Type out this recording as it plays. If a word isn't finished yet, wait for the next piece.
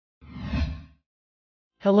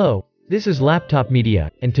Hello, this is Laptop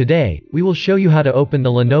Media, and today, we will show you how to open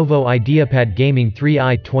the Lenovo IdeaPad Gaming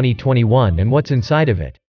 3i 2021 and what's inside of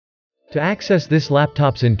it. To access this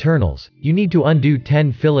laptop's internals, you need to undo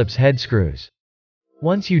 10 Phillips head screws.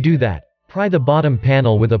 Once you do that, pry the bottom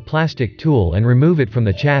panel with a plastic tool and remove it from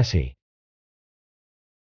the chassis.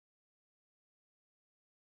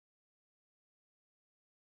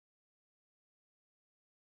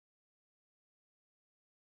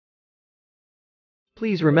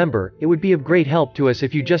 Please remember, it would be of great help to us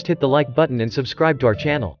if you just hit the like button and subscribe to our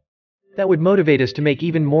channel. That would motivate us to make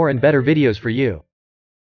even more and better videos for you.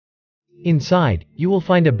 Inside, you will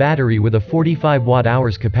find a battery with a 45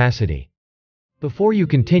 watt-hours capacity. Before you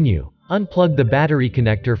continue, unplug the battery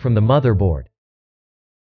connector from the motherboard.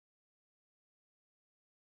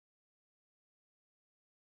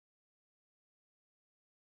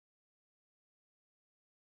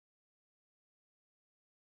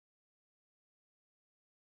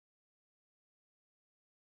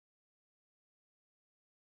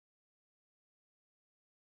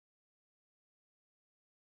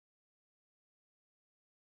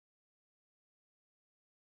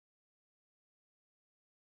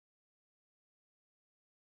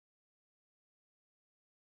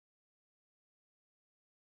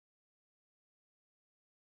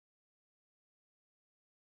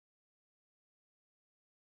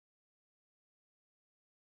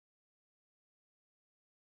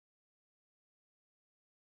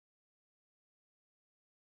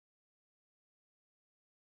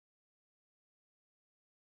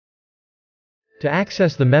 To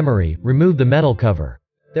access the memory, remove the metal cover.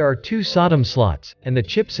 There are 2 SODIMM slots, and the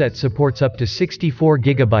chipset supports up to 64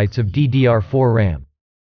 GB of Ddr4 Ram.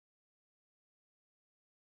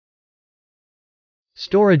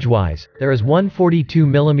 Storage-wise, there is one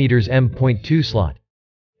 42mm M.2 slot.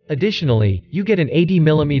 Additionally, you get an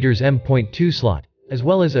 80mm M.2 slot, as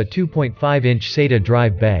well as a 2.5-inch SATA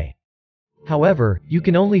drive bay. However, you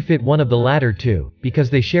can only fit one of the latter two, because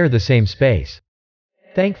they share the same space.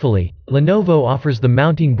 Thankfully, Lenovo offers the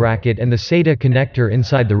mounting bracket and the SATA connector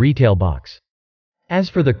inside the retail box. As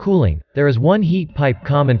for the cooling, there is one heat pipe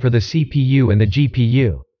common for the CPU and the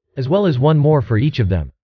GPU, as well as one more for each of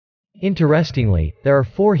them. Interestingly, there are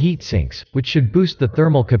 4 heat sinks, which should boost the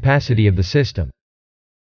thermal capacity of the system.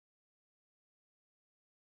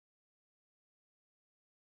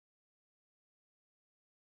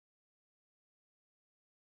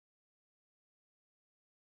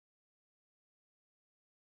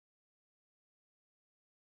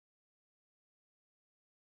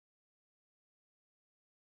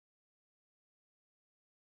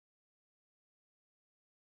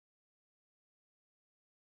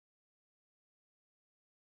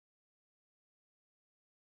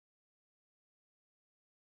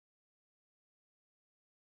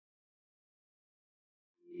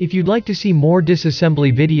 If you'd like to see more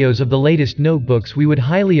disassembly videos of the latest notebooks, we would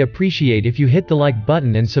highly appreciate if you hit the like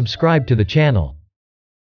button and subscribe to the channel.